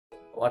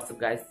What's up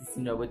guys, this is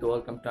Review.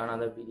 Welcome to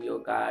another video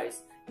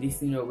guys.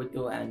 This is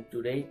Review and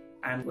today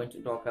I'm going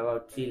to talk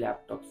about 3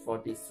 laptops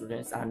for the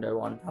students under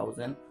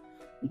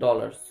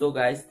 $1,000. So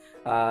guys,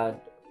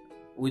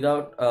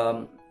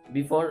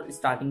 before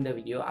starting the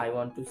video, I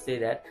want to say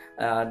that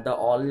the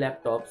all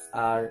laptops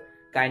are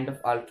kind of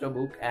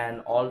ultrabook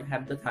and all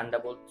have the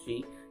Thunderbolt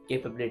 3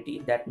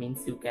 capability. That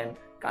means you can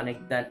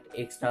connect that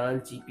external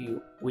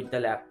GPU with the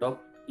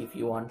laptop if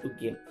you want to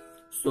game.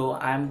 So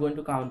I'm going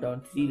to count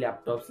down 3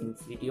 laptops in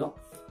this video.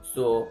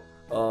 So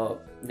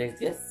let's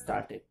get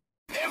started.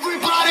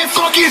 Everybody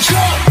fucking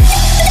jump!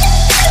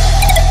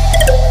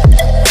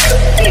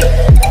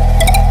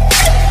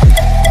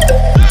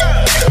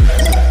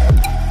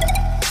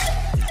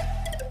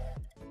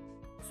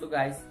 So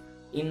guys,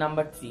 in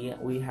number 3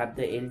 we have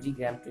the LG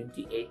Gram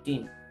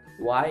 2018.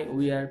 Why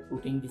we are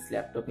putting this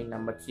laptop in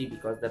number 3?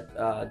 Because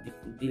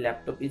the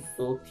laptop is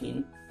so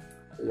thin,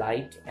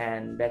 light,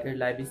 and battery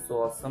life is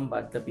so awesome,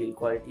 but the build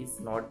quality is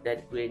not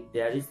that great.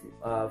 There is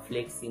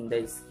flex in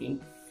the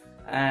screen,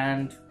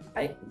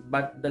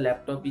 but the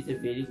laptop is a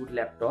very good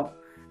laptop,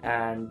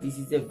 and this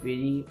is a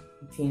very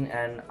thin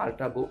and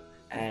ultrabook,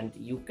 and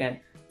you can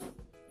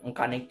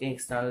connect an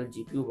external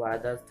GPU via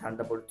the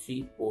Thunderbolt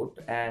 3 port,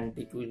 and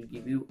it will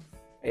give you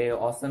a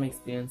awesome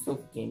experience of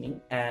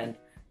gaming. And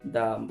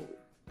the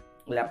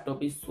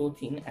laptop is so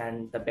thin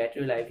and the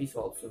battery life is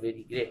also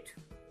very great.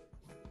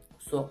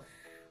 So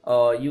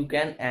you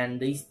can, and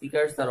the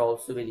speakers are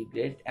also very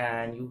great,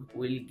 and you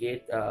will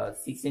get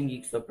 16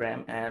 gigs of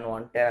RAM and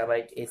 1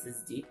 terabyte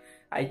SSD.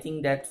 I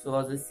think that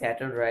was a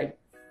SATA drive,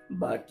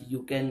 but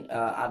you can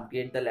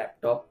upgrade the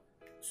laptop.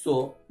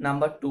 So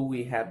number 2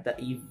 we have the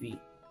EV.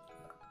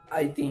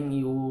 I think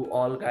you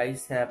all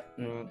guys have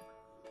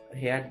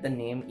heard the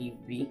name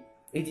EV.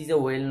 It is a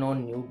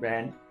well-known new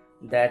brand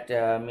that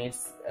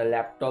makes a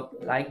laptop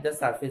like the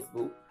Surface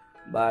Book,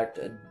 but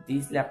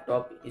this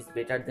laptop is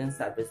better than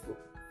Surface Book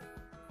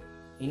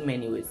in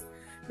many ways,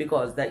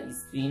 because the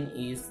screen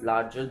is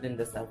larger than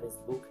the Surface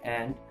Book,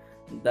 and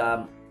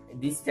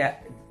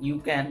you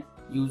can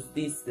use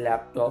this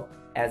laptop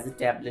as a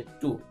tablet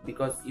too,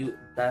 because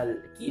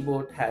the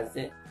keyboard has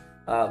a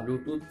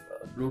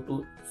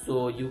Bluetooth,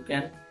 so you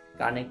can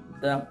connect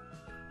the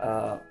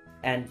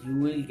and you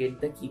will get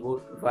the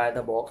keyboard via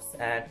the box.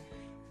 And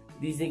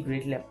this is a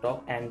great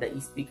laptop, and the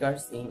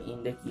speakers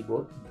in the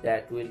keyboard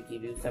that will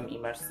give you some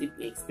immersive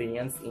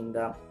experience in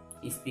the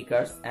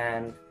speakers,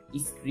 and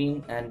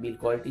screen and build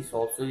quality is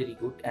also very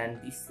good. And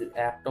this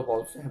laptop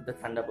also have the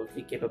Thunderbolt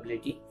 3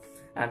 capability,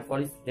 and for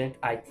a student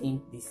I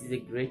think this is a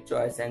great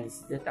choice, and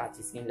this is a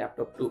touchscreen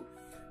laptop too.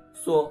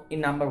 So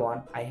in number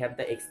 1 I have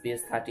the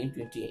XPS 13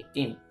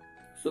 2018.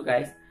 So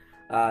guys,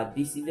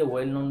 this is a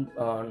well-known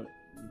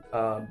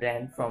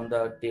brand from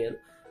the Dell,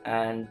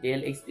 and Dell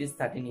XPS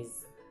 13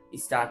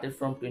 is started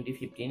from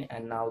 2015,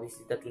 and now this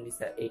is the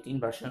 2018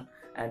 version,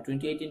 and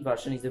 2018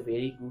 version is a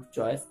very good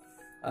choice.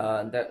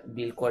 The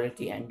build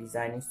quality and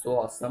design is so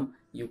awesome.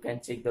 You can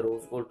check the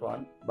rose gold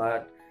one,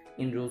 but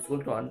in rose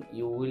gold one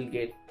you will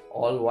get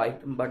all white,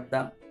 but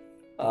the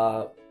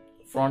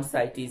front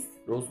side is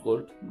rose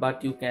gold,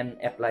 but you can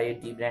apply a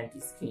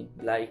debrand screen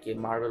like a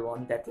marble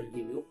one that will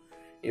give you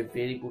a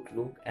very good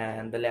look.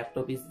 And the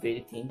laptop is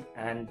very thin,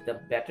 and the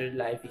battery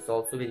life is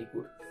also very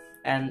good,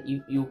 and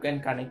you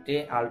can connect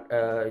a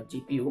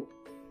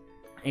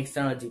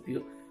external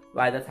GPU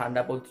via the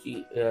Thunderbolt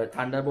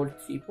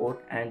 3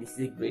 port, and this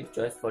is a great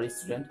choice for a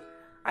student.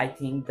 I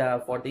think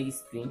for the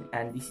screen,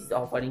 and this is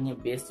offering a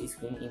best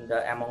screen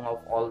among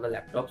of all the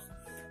laptops.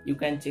 You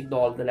can check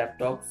all the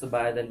laptops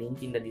by the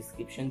link in the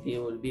description.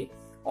 There will be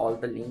all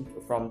the link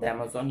from the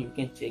Amazon. You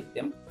can check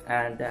them,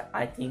 and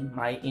I think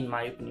in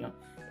my opinion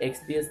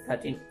XPS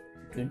 13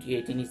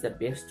 2018 is the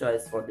best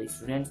choice for the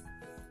students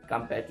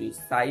compared to its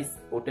size,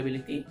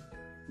 portability,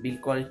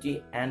 build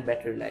quality, and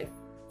battery life.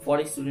 For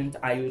a student,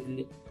 I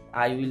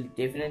will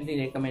definitely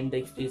recommend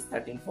the XPS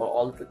 13 for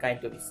all the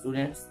kind of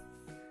students,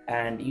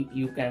 and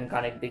you can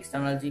connect the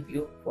external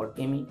GPU for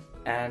gaming,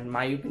 and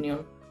my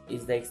opinion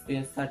is the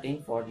XPS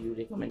 13 for your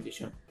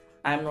recommendation.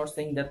 I am not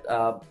saying that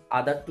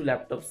other 2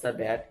 laptops are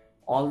bad.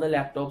 All the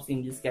laptops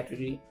in this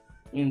category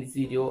in this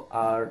video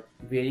are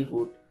very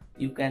good.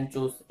 You can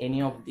choose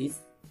any of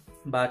these,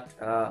 but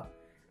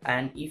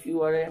and if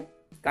you are a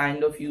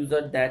kind of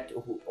user that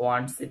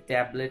wants a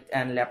tablet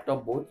and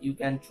laptop both, you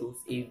can choose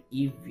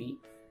EV.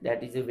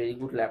 That is a very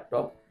good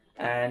laptop.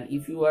 And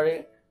if you are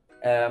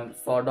a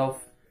sort of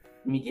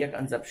media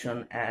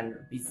consumption and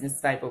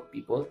business type of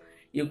people,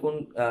 you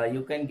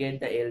can get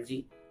the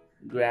LG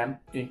Gram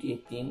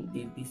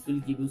 2018. This will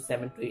give you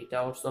 7 to 8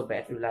 hours of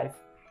battery life,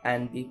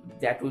 and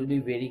that will be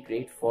very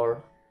great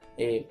for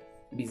a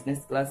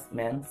business class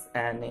man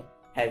and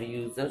heavy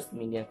users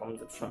media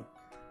consumption.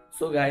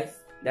 So guys,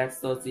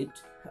 that's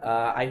it.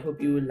 I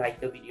hope you will like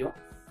the video,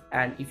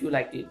 and if you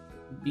liked it,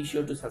 be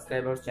sure to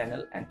subscribe our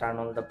channel and turn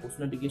on the push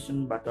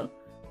notification button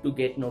to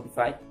get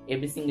notified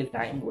every single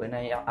time when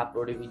I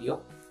upload a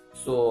video.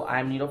 So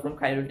I am Niro from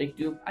Khairul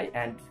TechTube,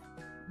 and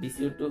be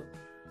sure to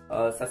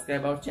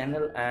subscribe our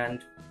channel,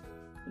 and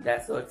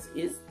that's what it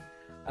is.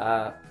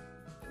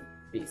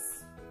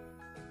 Peace.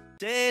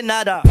 Say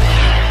nada.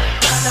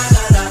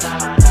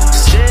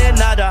 Say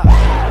nada.